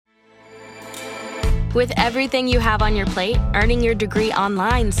With everything you have on your plate, earning your degree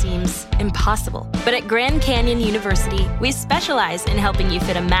online seems impossible. But at Grand Canyon University, we specialize in helping you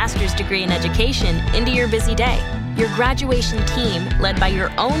fit a master's degree in education into your busy day. Your graduation team, led by your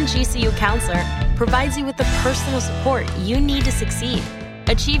own GCU counselor, provides you with the personal support you need to succeed.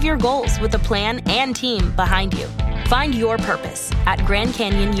 Achieve your goals with a plan and team behind you. Find your purpose at Grand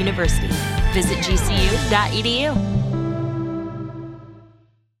Canyon University. Visit gcu.edu.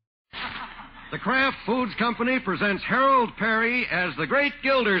 The Kraft Foods Company presents Harold Perry as the Great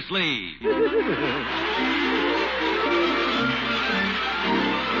Gildersleeve.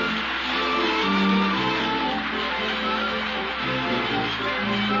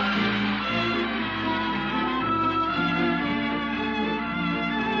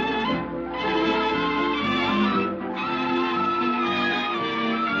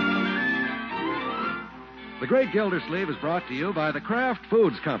 The Great Gildersleeve is brought to you by the Kraft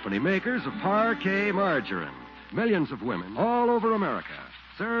Foods Company, makers of Parquet margarine. Millions of women all over America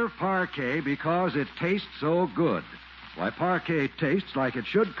serve Parquet because it tastes so good. Why, Parquet tastes like it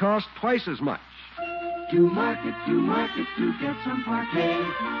should cost twice as much. To market, to get some Parquet.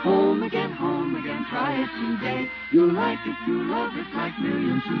 Home again, try it today. You'll like it, you'll love it, like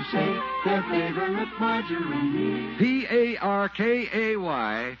millions who say their favorite margarine is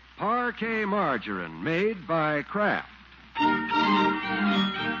Parkay, Parquet margarine, made by Kraft.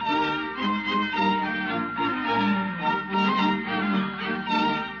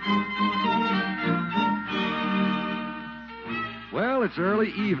 Well, it's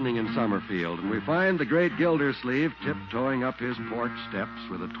early evening in Summerfield, and we find the Great Gildersleeve tiptoeing up his porch steps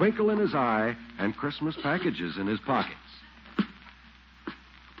with a twinkle in his eye and Christmas packages in his pockets.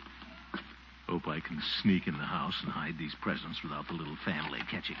 Hope I can sneak in the house and hide these presents without the little family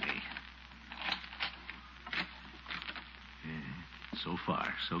catching me. Yeah, so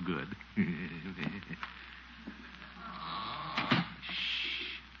far, so good.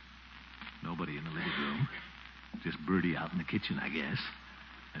 Shh. Nobody in the living room. Just Bertie out in the kitchen, I guess.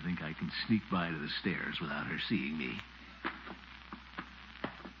 I think I can sneak by to the stairs without her seeing me.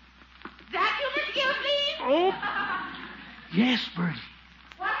 That you, Miss Gildersleeve? Oh! Yes, Bertie.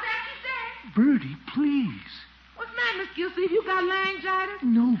 What's that you say? Bertie, please. What's the matter, Miss Gildersleeve? You got laryngitis?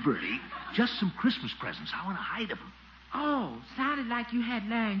 No, Bertie. Just some Christmas presents. I want to hide them. Oh, sounded like you had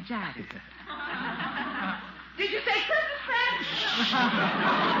laryngitis. Did you say Christmas presents?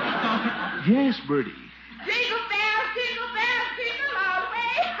 Yes, Bertie. Jingle bells, jingle all the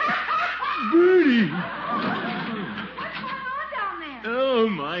way. Bertie! What's going on down there? Oh,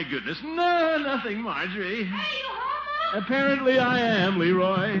 my goodness. No, nothing, Marjorie. Hey, you home, Mom? Apparently I am,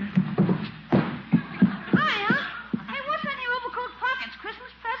 Leroy. Hiya. Hey, what's in your overcoat pockets?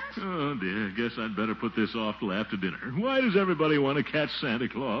 Christmas presents? Oh, dear. Guess I'd better put this off till after dinner. Why does everybody want to catch Santa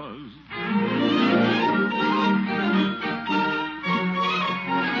Claus?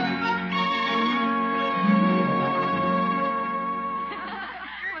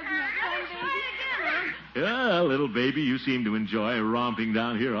 Yeah, little baby, you seem to enjoy romping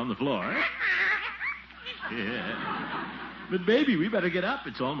down here on the floor. Yeah. But, baby, we better get up.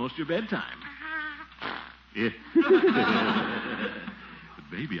 It's almost your bedtime. Yeah. But,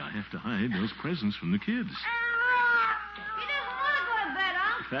 baby, I have to hide those presents from the kids. He doesn't want to go to bed,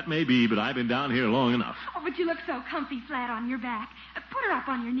 Unc. That may be, but I've been down here long enough. Oh, but you look so comfy flat on your back. Put her up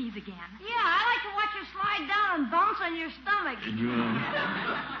on your knees again. Yeah, I like to watch you slide down and bounce on your stomach.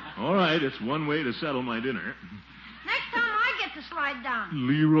 All right, it's one way to settle my dinner. Next time I get to slide down.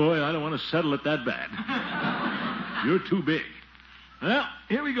 Leroy, I don't want to settle it that bad. You're too big. Well,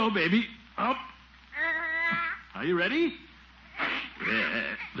 here we go, baby. Up. Are you ready?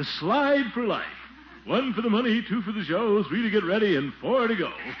 Yeah. The slide for life. 1 for the money, 2 for the show, 3 to get ready, and 4 to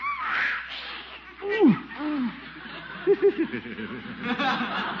go. Ooh.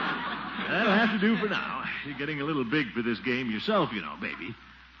 That'll have to do for now. You're getting a little big for this game yourself, you know, baby.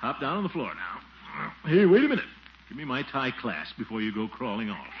 Hop down on the floor now. Hey, wait a minute. Give me my tie clasp before you go crawling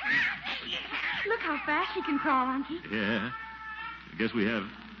off. Look how fast she can crawl, Unky. Yeah. I guess we have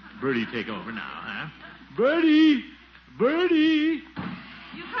Bertie take over now, huh? Bertie! Bertie!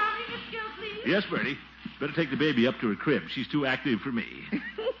 You call me Miss Gildersleeve? Yes, Bertie. Better take the baby up to her crib. She's too active for me.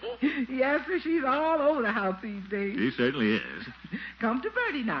 Yes, sir, she's all over the house these days. She certainly is. Come to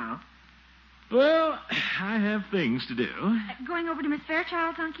Bertie now. Well, I have things to do. Going over to Miss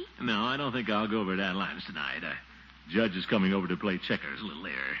Fairchild's, Unky? No, I don't think I'll go over to Adeline's tonight. Judge is coming over to play checkers a little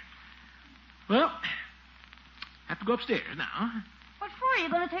later. Well, have to go upstairs now. What for? Are you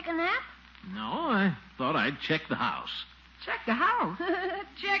going to take a nap? No, I thought I'd check the house. Check the house.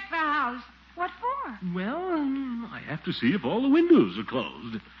 Check the house. What for? Well, I have to see if all the windows are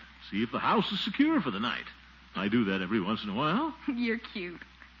closed. See if the house is secure for the night. I do that every once in a while. You're cute.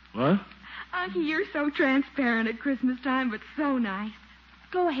 What? Unky, you're so transparent at Christmas time, but so nice.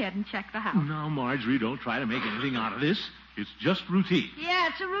 Go ahead and check the house. Now, Marjorie, don't try to make anything out of this. It's just routine. Yeah,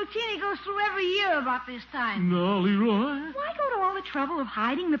 it's a routine he goes through every year about this time. No, Leroy. Why go to all the trouble of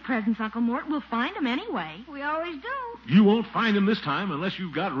hiding the presents, Uncle Mort? We'll find them anyway. We always do. You won't find him this time unless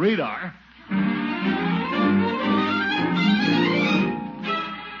you've got radar.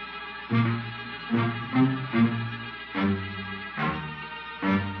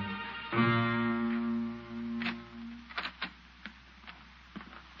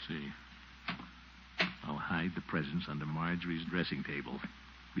 Presents under Marjorie's dressing table,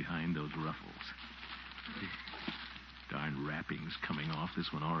 behind those ruffles. Darn wrappings coming off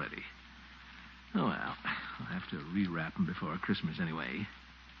this one already. Oh, well, I'll have to rewrap them before Christmas anyway.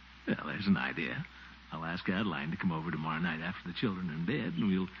 Well, there's an idea. I'll ask Adeline to come over tomorrow night after the children are in bed, and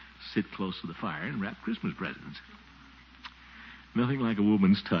we'll sit close to the fire and wrap Christmas presents. Nothing like a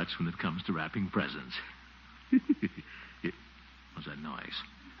woman's touch when it comes to wrapping presents. What's that noise?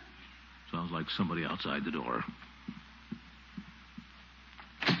 Sounds like somebody outside the door.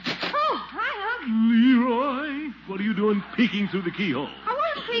 Oh, hi, Unc. Leroy, what are you doing peeking through the keyhole? I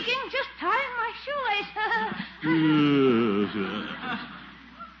wasn't peeking, just tying my shoelace. Yes.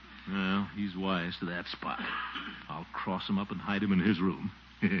 Well, he's wise to that spot. I'll cross him up and hide him in his room.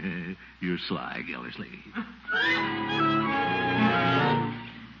 You're sly, Gildersleeve.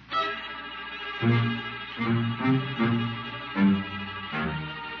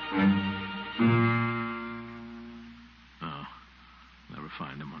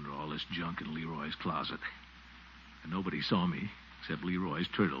 Find him under all this junk in Leroy's closet. And nobody saw me except Leroy's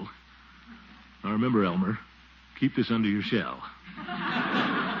turtle. Now remember, Elmer, keep this under your shell.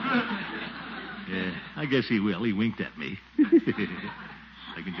 Yeah, I guess he will. He winked at me.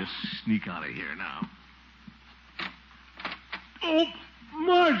 I can just sneak out of here now. Oh,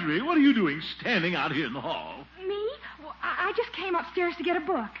 Marjorie, what are you doing standing out here in the hall? Me? Well, I just came upstairs to get a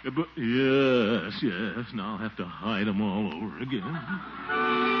book. Yes. Now I'll have to hide them all over again.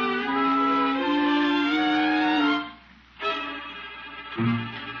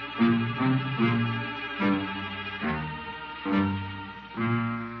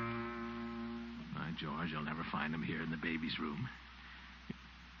 By George, I'll never find him here in the baby's room.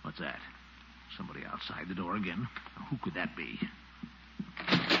 What's that? Somebody outside the door again? Who could that be?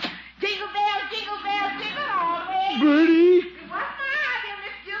 Jingle bells, jingle all the way. Bertie! What's the matter,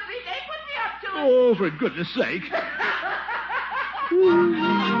 Miss Gilsey? They put me up to it. Oh, for goodness sake.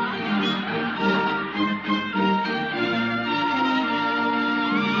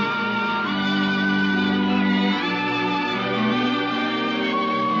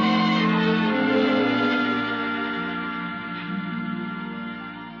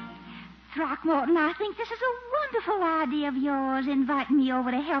 Throckmorton, I think this is a wonderful idea of yours, inviting me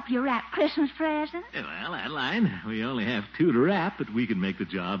over to help you wrap Christmas presents. Well, Adeline, we only have 2 to wrap, but we can make the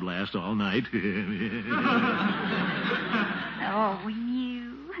job last all night. Oh,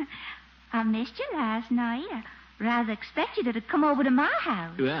 you. I missed you last night. I rather expected you to come over to my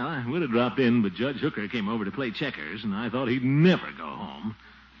house. Well, I would have dropped in, but Judge Hooker came over to play checkers, and I thought he'd never go home.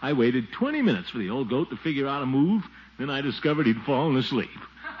 I waited 20 minutes for the old goat to figure out a move, then I discovered he'd fallen asleep.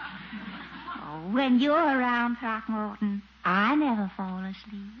 When you're around, Throckmorton, I never fall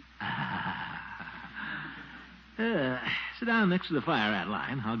asleep. Sit down next to the fire,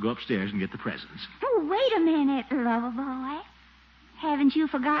 Adeline. I'll go upstairs and get the presents. Oh, wait a minute, lover boy. Haven't you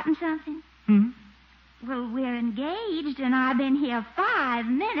forgotten something? Well, we're engaged, and I've been here 5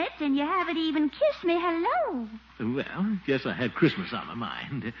 minutes, and you haven't even kissed me hello. Well, guess I had Christmas on my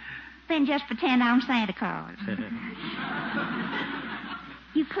mind. Then just pretend I'm Santa Claus.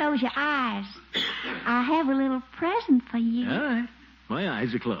 You close your eyes. I have a little present for you. All right. My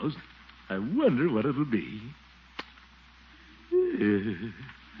eyes are closed. I wonder what it'll be.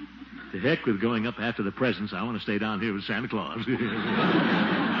 To heck with going up after the presents. I want to stay down here with Santa Claus.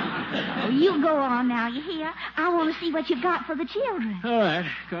 Oh, you go on now, you hear? I want to see what you've got for the children. All right.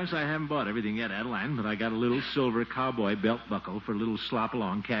 Of course, I haven't bought everything yet, Adeline, but I got a little silver cowboy belt buckle for little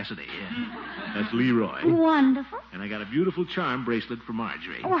slop-along Cassidy. That's Leroy. Wonderful. And I got a beautiful charm bracelet for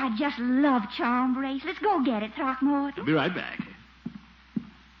Marjorie. Oh, I just love charm bracelets. Go get it, Throckmorton. I'll be right back.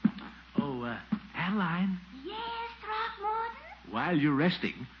 Oh, Adeline, Yes, Throckmorton? while you're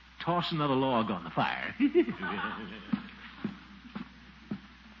resting, toss another log on the fire.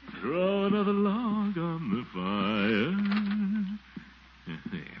 Throw another log on the fire.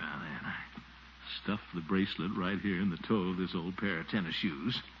 There, now then. I stuffed the bracelet right here in the toe of this old pair of tennis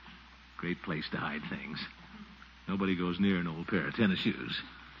shoes. Great place to hide things. Nobody goes near an old pair of tennis shoes.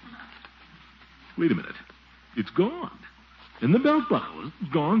 Wait a minute. It's gone. And the belt buckle is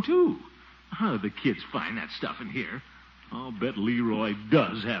gone, too. How did the kids find that stuff in here? I'll bet Leroy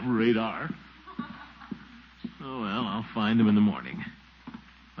does have radar. Oh, well, I'll find him in the morning.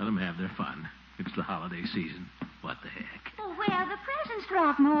 Let them have their fun. It's the holiday season. What the heck? Well, where are the presents,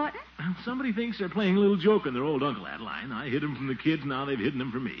 Throckmorton? Somebody thinks they're playing a little joke on their old uncle, Adeline. I hid them from the kids, now they've hidden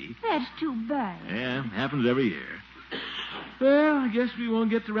them from me. That's too bad. Yeah, happens every year. Well, I guess we won't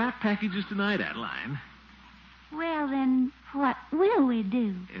get to wrap packages tonight, Adeline. Well, then, what will we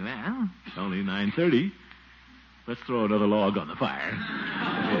do? Well, it's only 9:30. Let's throw another log on the fire.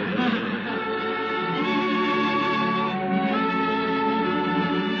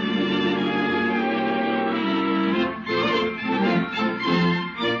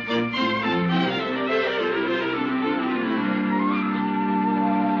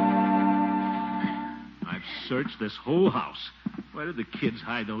 I've searched this whole house. Where did the kids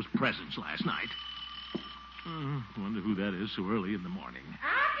hide those presents last night? Wonder who that is so early in the morning.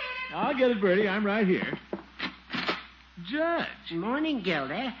 I'll get it, Bertie. I'm right here. Judge. Morning,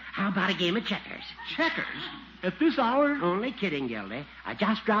 Gildy. How about a game of checkers? Checkers? At this hour? Only kidding, Gildy. I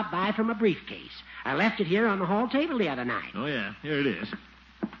just dropped by from a briefcase. I left it here on the hall table the other night. Oh, yeah. Here it is.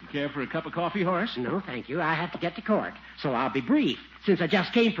 You care for a cup of coffee, Horace? No, thank you. I have to get to court, so I'll be brief, since I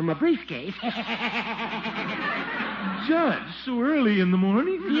just came from a briefcase. Judge, so early in the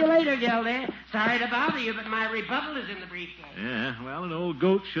morning? See you later, Gildy. Sorry to bother you, but my rebuttal is in the briefcase. Yeah, well, an old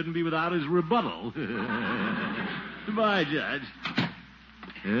goat shouldn't be without his rebuttal. Goodbye, Judge.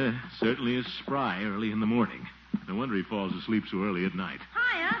 Certainly is spry early in the morning. No wonder he falls asleep so early at night.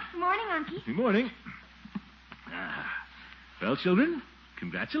 Hiya. Good morning, Unky. Good morning. Well, children,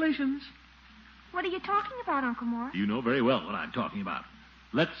 congratulations. What are you talking about, Uncle Mort? You know very well what I'm talking about.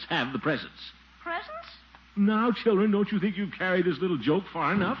 Let's have the presents. Presents? Now, children, don't you think you've carried this little joke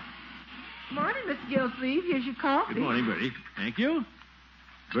far enough? Morning, Mr. Gillsleeve. Here's your coffee. Good morning, Bertie. Thank you.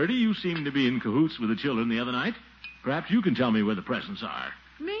 Bertie, you seemed to be in cahoots with the children the other night. Perhaps you can tell me where the presents are.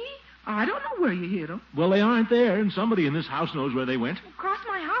 Me? I don't know where you hid them. Well, they aren't there, and somebody in this house knows where they went. Cross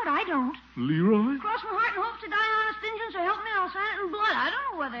my heart, I don't. Leroy? Cross my heart and hope to die honest Injun, so help me, I'll sign it in blood. I don't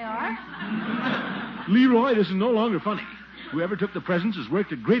know where they are. Leroy, this is no longer funny. Whoever took the presents has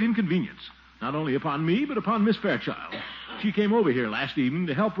worked at great inconvenience, not only upon me, but upon Miss Fairchild. She came over here last evening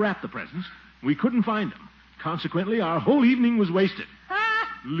to help wrap the presents. We couldn't find them. Consequently, our whole evening was wasted.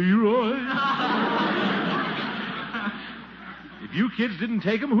 Leroy. If you kids didn't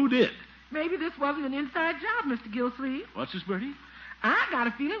take them, who did? Maybe this wasn't an inside job, Mr. Gillsleeve. What's this, Bertie? I got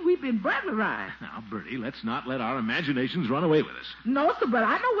a feeling we've been burglarized. Now, Bertie, let's not let our imaginations run away with us. No, sir, but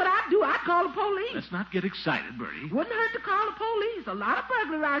I know what I'd do. I'd call the police. Let's not get excited, Bertie. Wouldn't hurt to call the police. A lot of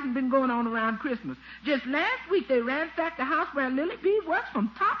burglarizing been going on around Christmas. Just last week, they ransacked the house where Lily B works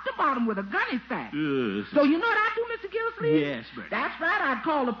from top to bottom with a gun in fact. So you know what I'd do, Mr. Gillsleeve? Yes, Bertie. That's right. I'd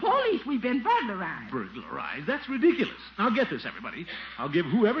call the police. We've been burglarized. Burglarized? That's ridiculous. Now, get this, everybody. I'll give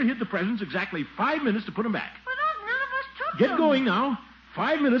whoever hid the presents exactly 5 minutes to put them back. But none of us took Get them. going now.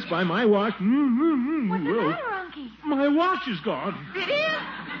 5 minutes by my watch. What's the matter, Unky? My watch is gone. It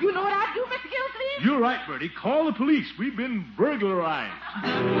is? You know what I'd do, Mr. Gillsleeve? You're right, Bertie. Call the police. We've been burglarized.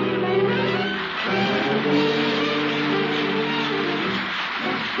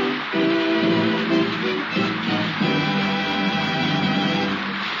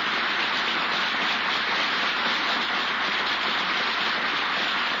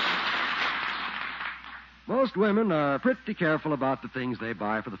 Most women are pretty careful about the things they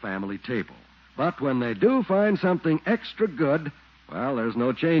buy for the family table. But when they do find something extra good, well, there's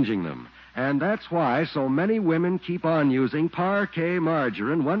no changing them. And that's why so many women keep on using Parquet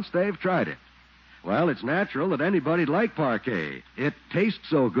margarine once they've tried it. Well, it's natural that anybody'd like Parquet. It tastes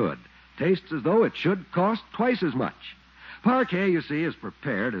so good. Tastes as though it should cost twice as much. Parquet, you see, is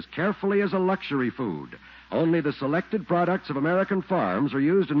prepared as carefully as a luxury food. Only the selected products of American farms are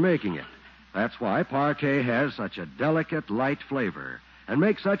used in making it. That's why Parquet has such a delicate, light flavor and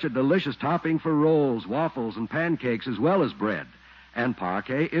makes such a delicious topping for rolls, waffles, and pancakes as well as bread. And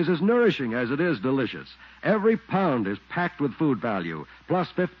Parquet is as nourishing as it is delicious. Every pound is packed with food value, plus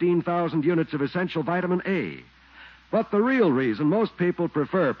 15,000 units of essential vitamin A. But the real reason most people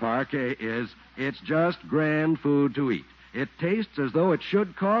prefer Parquet is it's just grand food to eat. It tastes as though it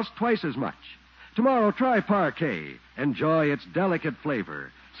should cost twice as much. Tomorrow, try Parquet. Enjoy its delicate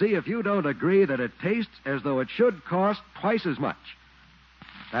flavor. See if you don't agree that it tastes as though it should cost twice as much.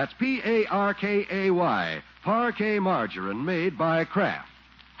 That's Parkay, Parquet margarine made by Kraft.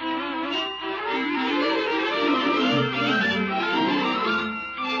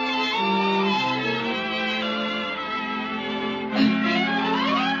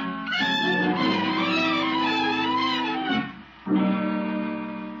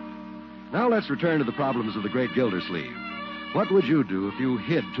 let's return to the problems of the great Gildersleeve. What would you do if you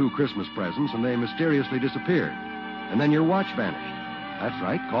hid 2 Christmas presents and they mysteriously disappeared? And then your watch vanished. That's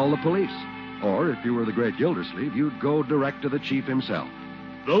right, call the police. Or, if you were the great Gildersleeve, you'd go direct to the chief himself.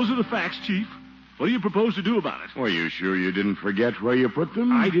 Those are the facts, Chief. What do you propose to do about it? Well, you sure you didn't forget where you put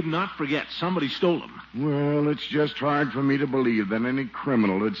them? I did not forget. Somebody stole them. Well, it's just hard for me to believe that any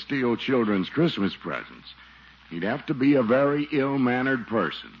criminal would steal children's Christmas presents. He'd have to be a very ill-mannered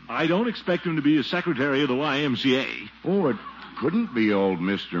person. I don't expect him to be a secretary of the YMCA. Oh, it couldn't be old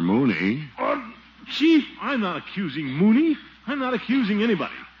Mr. Mooney. Chief, I'm not accusing Mooney. I'm not accusing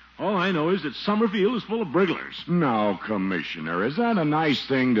anybody. All I know is that Summerfield is full of burglars. Now, Commissioner, is that a nice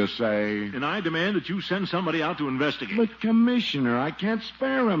thing to say? And I demand that you send somebody out to investigate. But, Commissioner, I can't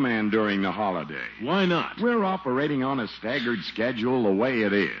spare a man during the holiday. Why not? We're operating on a staggered schedule the way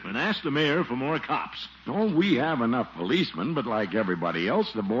it is. And ask the mayor for more cops. Oh, we have enough policemen, but like everybody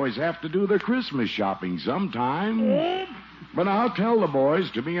else, the boys have to do their Christmas shopping sometime. But I'll tell the boys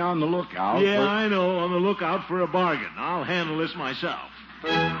to be on the lookout. Yeah, I know. On the lookout for a bargain. I'll handle this myself.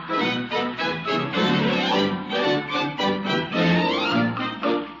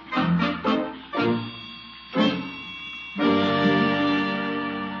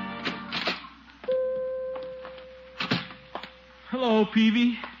 Hello,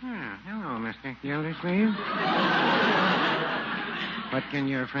 Peavy. Hello, Mr. Gildersleeve. What can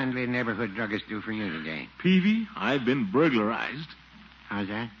your friendly neighborhood druggist do for you today? Peavy, I've been burglarized. How's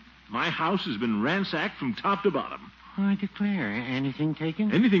that? My house has been ransacked from top to bottom. I declare. Anything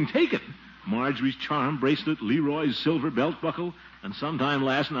taken? Anything taken? Marjorie's charm bracelet, Leroy's silver belt buckle, and sometime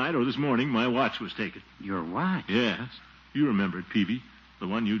last night or this morning, my watch was taken. Your watch? Yes. You remember it, Peavy. The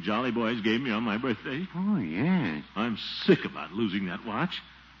one you jolly boys gave me on my birthday. Oh, yes. I'm sick about losing that watch.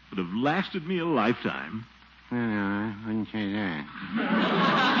 It would have lasted me a lifetime. No, I wouldn't say that.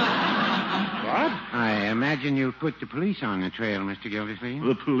 What? I imagine you put the police on the trail, Mr. Gildersleeve.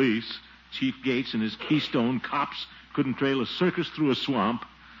 The police? Chief Gates and his Keystone cops couldn't trail a circus through a swamp.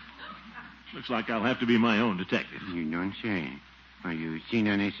 Looks like I'll have to be my own detective. You don't say. Have you seen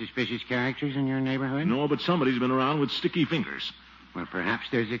any suspicious characters in your neighborhood? No, but somebody's been around with sticky fingers. Well, perhaps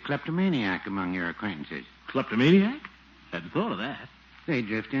there's a kleptomaniac among your acquaintances. Kleptomaniac? Hadn't thought of that. They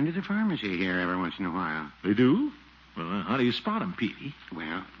drift into the pharmacy here every once in a while. They do? Well, how do you spot them, Petey?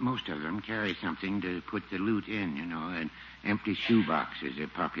 Well, most of them carry something to put the loot in, you know. An empty shoebox is a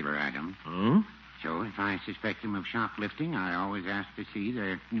popular item. Oh? So if I suspect them of shoplifting, I always ask to see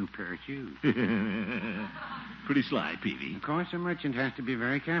their new pair of shoes. Pretty sly, Peavy. Of course, a merchant has to be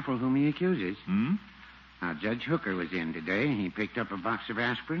very careful whom he accuses. Hmm? Now, Judge Hooker was in today. He picked up a box of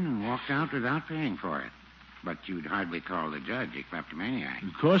aspirin and walked out without paying for it. But you'd hardly call the judge a kleptomaniac.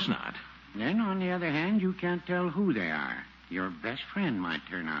 Of course not. Then, on the other hand, you can't tell who they are. Your best friend might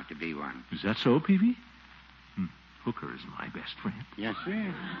turn out to be one. Is that so, Peavy? Hooker is my best friend. Yes,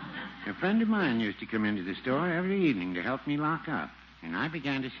 sir. A friend of mine used to come into the store every evening to help me lock up. And I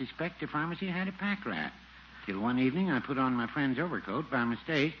began to suspect the pharmacy had a pack rat. Till one evening I put on my friend's overcoat by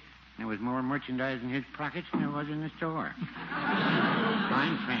mistake. There was more merchandise in his pockets than there was in the store.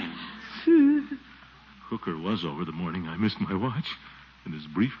 Fine friend. Hooker was over the morning I missed my watch, and his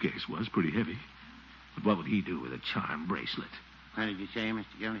briefcase was pretty heavy. But what would he do with a charm bracelet? What did you say, Mr.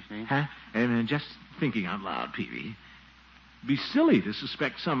 Gildersleeve? Huh? And just thinking out loud, Peavy. Be silly to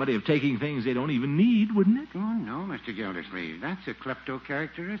suspect somebody of taking things they don't even need, wouldn't it? Oh, no, Mr. Gildersleeve. That's a klepto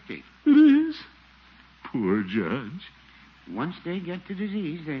characteristic. It is. Poor judge. Once they get the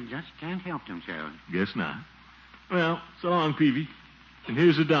disease, they just can't help themselves. Guess not. Well, so long, Peavy. And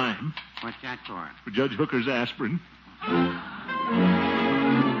here's a dime. What's that for? For Judge Hooker's aspirin.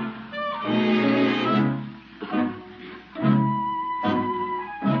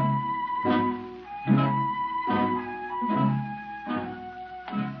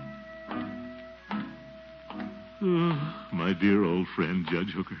 My dear old friend,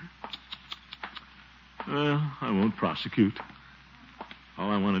 Judge Hooker. Well, I won't prosecute. All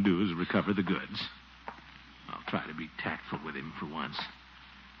I want to do is recover the goods. I'll try to be tactful with him for once.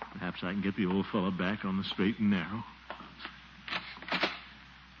 Perhaps I can get the old fellow back on the straight and narrow.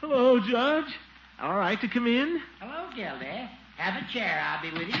 Hello, Judge. All right to come in? Hello, Gildy. Have a chair. I'll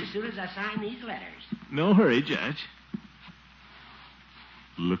be with you as soon as I sign these letters. No hurry, Judge.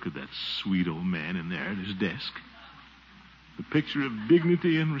 Look at that sweet old man in there at his desk. The picture of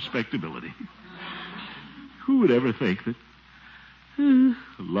dignity and respectability. Who would ever think that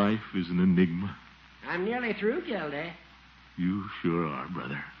life is an enigma? I'm nearly through, Gildy. You sure are,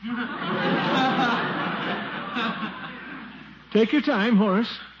 brother. Take your time,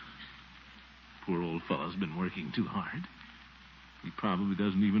 Horace. Poor old fellow's been working too hard. He probably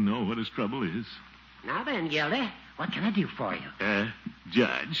doesn't even know what his trouble is. Now then, Gildy, what can I do for you?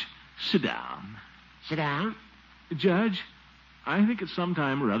 Judge, sit down. Sit down. Judge, I think at some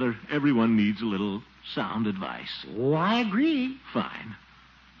time or other, everyone needs a little sound advice. Oh, I agree. Fine.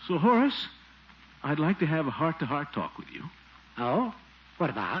 So, Horace, I'd like to have a heart-to-heart talk with you. Oh? What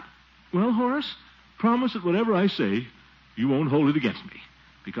about? Well, Horace, promise that whatever I say, you won't hold it against me,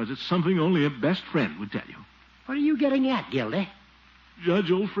 because it's something only a best friend would tell you. What are you getting at, Gildy?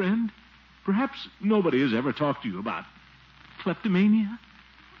 Judge, old friend, perhaps nobody has ever talked to you about kleptomania?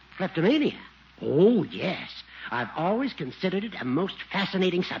 Kleptomania? Oh, yes. I've always considered it a most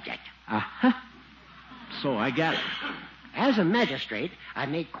fascinating subject. Uh-huh. So I gather. As a magistrate, I've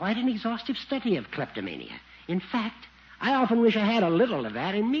made quite an exhaustive study of kleptomania. In fact, I often wish I had a little of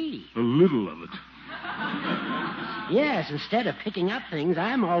that in me. A little of it? Yes, instead of picking up things,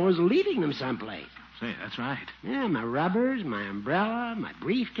 I'm always leaving them someplace. Say, that's right. Yeah, my rubbers, my umbrella, my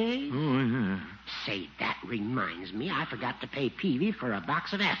briefcase. Oh, yeah. Say, that reminds me, I forgot to pay Peavy for a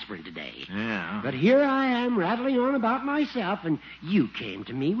box of aspirin today. Yeah. But here I am rattling on about myself, and you came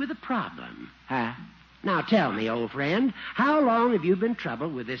to me with a problem. Huh? Now tell me, old friend, how long have you been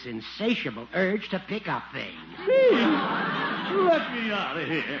troubled with this insatiable urge to pick up things? Let me out of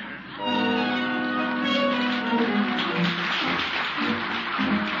here.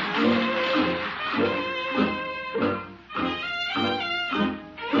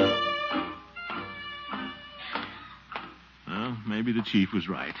 Well, maybe the chief was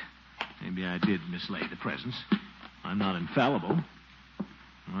right. Maybe I did mislay the presents. I'm not infallible.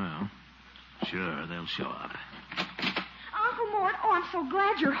 Well, sure, they'll show up. Uncle Mort, oh, I'm so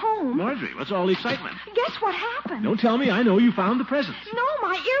glad you're home. Marjorie, what's all the excitement? Guess what happened? Don't tell me. I know you found the presents. No,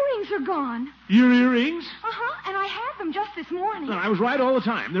 my earrings are gone. Your earrings? Uh-huh, and I had them just this morning. No, I was right all the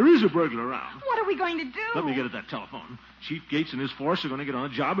time. There is a burglar around. What are we going to do? Let me get at that telephone. Chief Gates and his force are going to get on a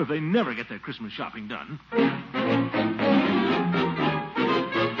job if they never get their Christmas shopping done.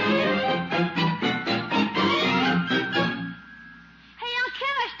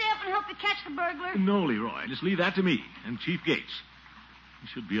 Catch the burglar? No, Leroy. Just leave that to me and Chief Gates. He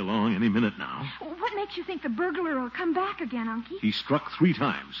should be along any minute now. What makes you think the burglar will come back again, Unky? He struck 3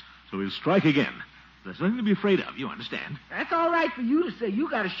 times, so he'll strike again. There's nothing to be afraid of, you understand? That's all right for you to say. You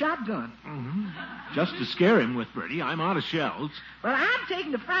got a shotgun. Mm-hmm. Just to scare him with, Bertie. I'm out of shells. Well, I'm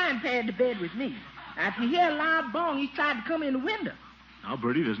taking the frying pan to bed with me. Now, if you hear a loud bong, he's tried to come in the window. Now,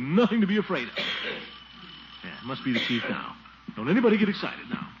 Bertie, there's nothing to be afraid of. Yeah, it must be the chief now. Don't anybody get excited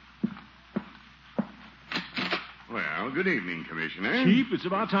now. Well, good evening, Commissioner. Chief, it's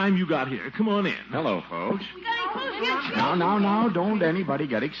about time you got here. Come on in. Hello, folks. We got any clues yet? Now, don't anybody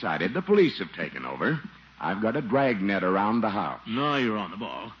get excited. The police have taken over. I've got a dragnet around the house. Now you're on the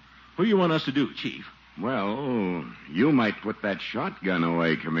ball. What do you want us to do, Chief? Well, you might put that shotgun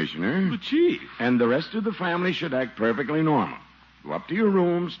away, Commissioner. But, Chief. And the rest of the family should act perfectly normal. Go up to your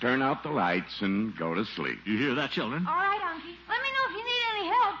rooms, turn out the lights, and go to sleep. You hear that, children? All right, Unky. Let me know if you need any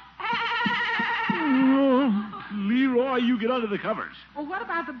help. Oh, Leroy, you get under the covers. Well, what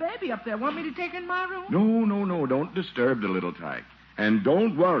about the baby up there? Want me to take in my room? No. Don't disturb the little tyke. And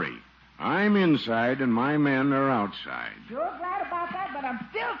don't worry. I'm inside and my men are outside. Sure glad about that, but I'm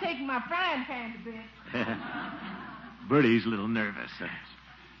still taking my frying pan to bed. Bertie's a little nervous.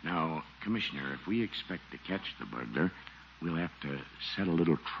 Now, Commissioner, if we expect to catch the burglar, we'll have to set a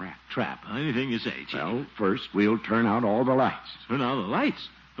little trap. Trap? Anything you say, Chief. Well, first we'll turn out all the lights. Turn out the lights?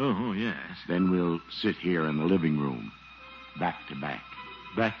 Oh, yes. Then we'll sit here in the living room, back to back.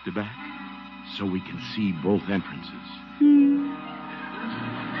 Back to back? So we can see both entrances.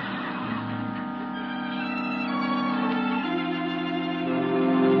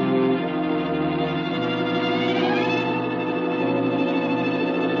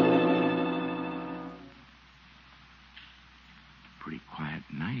 Pretty quiet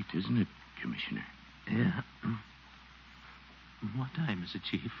night, isn't it, Commissioner? Yeah. What time is it,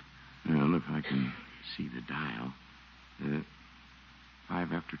 Chief? Well, if I can see the dial.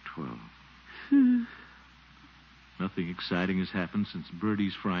 12:05. Nothing exciting has happened since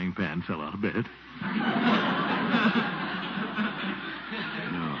Bertie's frying pan fell out of bed.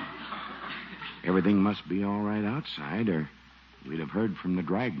 No. Everything must be all right outside, or we'd have heard from the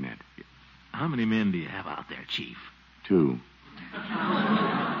dragnet. How many men do you have out there, Chief? 2.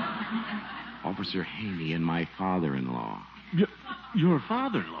 Officer Haney and my father-in-law. Your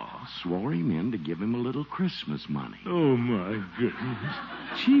father-in-law? Swore him in to give him a little Christmas money. Oh, my goodness.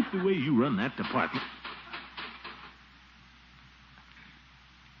 Chief, the way you run that department...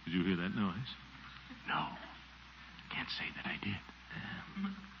 Did you hear that noise? No. Can't say that I did.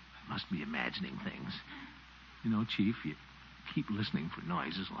 Must be imagining things. You know, Chief, you keep listening for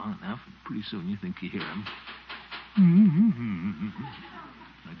noises long enough, and pretty soon you think you hear them.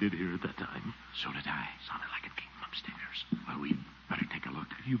 I did hear it that time. So did I. Sounded like it came from upstairs. Well, we better take a look.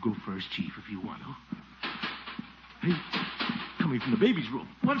 You go first, Chief, if you want to. Hey, coming from the baby's room.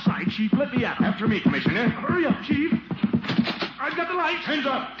 One side, Chief. Let me out. After me, Commissioner. Hurry up, Chief. I've got the lights. Hands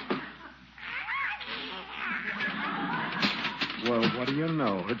up. Well, what do you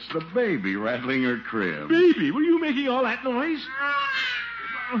know? It's the baby rattling her crib. Baby, were you making all that noise?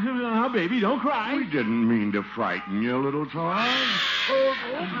 Now, baby, don't cry. We didn't mean to frighten you, little toy.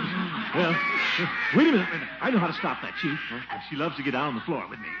 Well, wait a minute. I know how to stop that, Chief. She loves to get down on the floor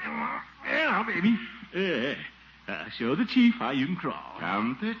with me. Yeah, baby. Show the Chief how you can crawl.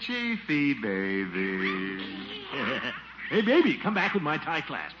 Come to Chiefy, baby. Hey, baby, come back with my tie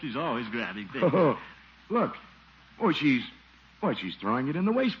clasp. She's always grabbing things. Oh, look. Oh, she's throwing it in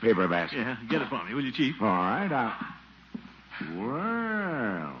the waste paper basket. Yeah, get it for me, will you, Chief? All right,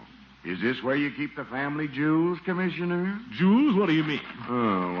 Well, is this where you keep the family jewels, Commissioner? Jewels? What do you mean?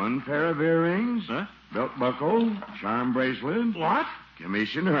 Oh, one pair of earrings. Huh? Belt buckle, charm bracelet. What?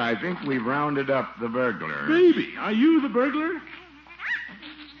 Commissioner, I think we've rounded up the burglar. Baby, are you the burglar?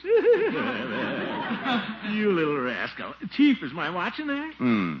 You little rascal. Chief, is my watch in there?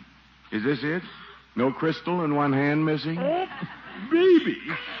 Is this it? No crystal and one hand missing? Oh, baby.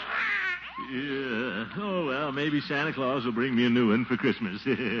 Yeah. Oh, well, maybe Santa Claus will bring me a new one for Christmas.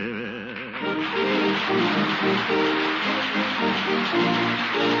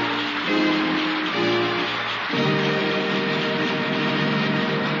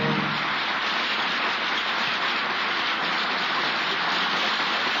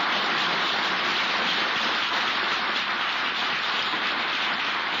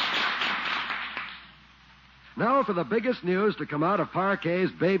 Now for the biggest news to come out of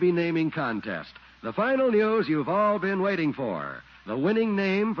Parquet's baby naming contest. The final news you've all been waiting for. The winning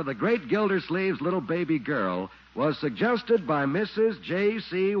name for the great Gildersleeve's little baby girl was suggested by Mrs.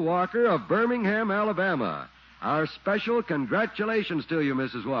 J.C. Walker of Birmingham, Alabama. Our special congratulations to you,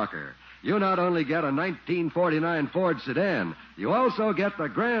 Mrs. Walker. You not only get a 1949 Ford sedan, you also get the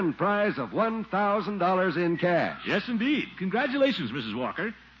grand prize of $1,000 in cash. Yes, indeed. Congratulations, Mrs.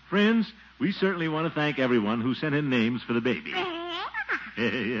 Walker. Friends, we certainly want to thank everyone who sent in names for the baby.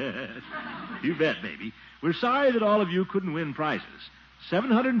 Yes. You bet, baby. We're sorry that all of you couldn't win prizes.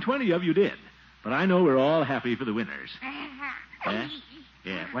 720 of you did. But I know we're all happy for the winners.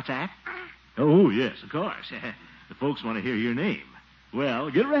 Yeah, what's that? Oh, yes, of course. The folks want to hear your name. Well,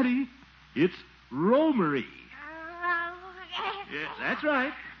 get ready. It's Romery. Yes, that's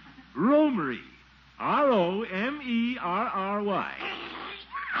right. Romery. Romerry.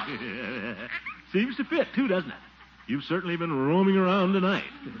 Seems to fit, too, doesn't it? You've certainly been roaming around tonight.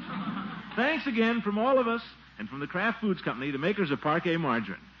 Thanks again from all of us and from the Kraft Foods Company, the makers of Parquet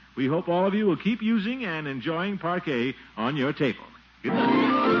margarine. We hope all of you will keep using and enjoying Parquet on your table. Good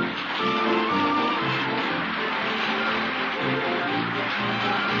night.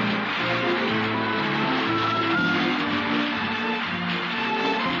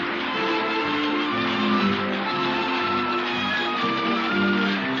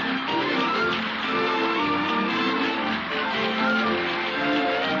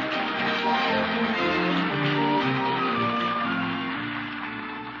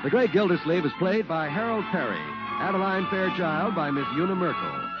 The Great Gildersleeve is played by Harold Perry, Adeline Fairchild by Miss Una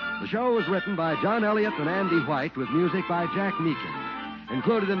Merkel. The show was written by John Elliott and Andy White with music by Jack Meakin.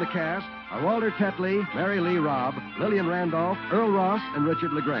 Included in the cast are Walter Tetley, Mary Lee Robb, Lillian Randolph, Earl Ross, and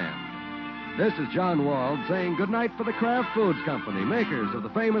Richard LeGrand. This is John Wald saying goodnight for the Kraft Foods Company, makers of the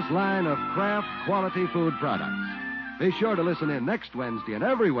famous line of Kraft quality food products. Be sure to listen in next Wednesday and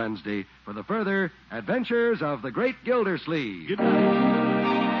every Wednesday for the further adventures of the Great Gildersleeve. Good night.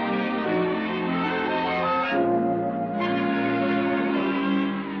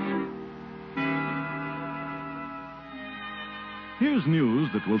 Here's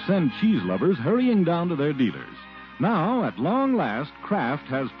news that will send cheese lovers hurrying down to their dealers. Now, at long last, Kraft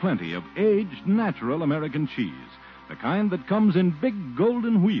has plenty of aged, natural American cheese, the kind that comes in big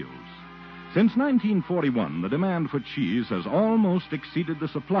golden wheels. Since 1941, the demand for cheese has almost exceeded the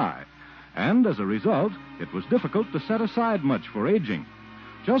supply, and as a result, it was difficult to set aside much for aging.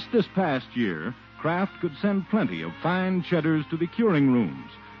 Just this past year, Kraft could send plenty of fine cheddars to the curing rooms,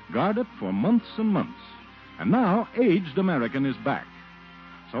 guard it for months and months. And now, aged American is back.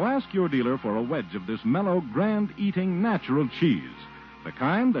 So ask your dealer for a wedge of this mellow, grand-eating, natural cheese, the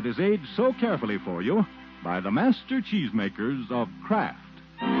kind that is aged so carefully for you by the master cheesemakers of Kraft.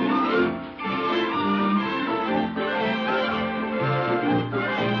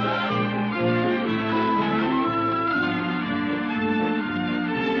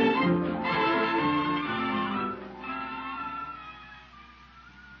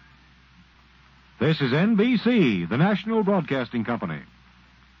 This is NBC, the National Broadcasting Company.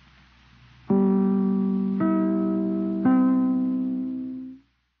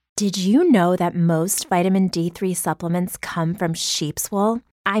 Did you know that most vitamin D3 supplements come from sheep's wool?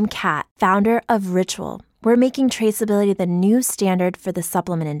 I'm Kat, founder of Ritual. We're making traceability the new standard for the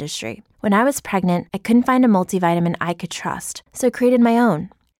supplement industry. When I was pregnant, I couldn't find a multivitamin I could trust, so I created my own.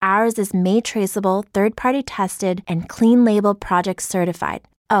 Ours is made traceable, third-party tested, and clean label project certified.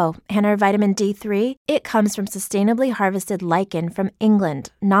 Oh, and our vitamin D3? It comes from sustainably harvested lichen from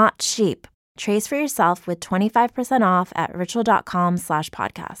England, not sheep. Trace for yourself with 25% off at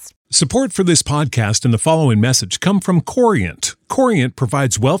ritual.com/podcast. Support for this podcast and the following message come from Corient. Corient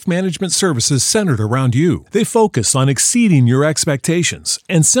provides wealth management services centered around you. They focus on exceeding your expectations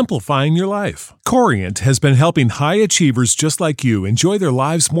and simplifying your life. Corient has been helping high achievers just like you enjoy their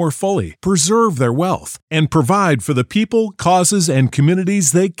lives more fully, preserve their wealth, and provide for the people, causes, and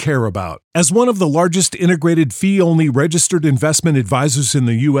communities they care about. As one of the largest integrated fee-only registered investment advisors in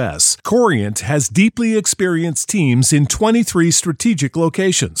the U.S., Corient has deeply experienced teams in 23 strategic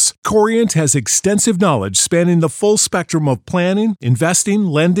locations. Corient has extensive knowledge spanning the full spectrum of planning, investing,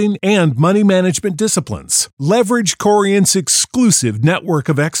 lending, and money management disciplines. Leverage Corient's exclusive network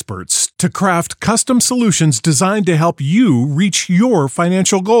of experts to craft custom solutions designed to help you reach your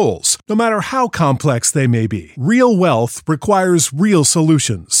financial goals, no matter how complex they may be. Real wealth requires real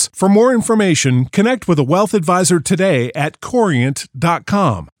solutions. For more information, connect with a wealth advisor today at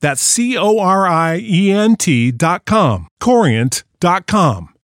Corient.com. That's Corient.com. Corient.com.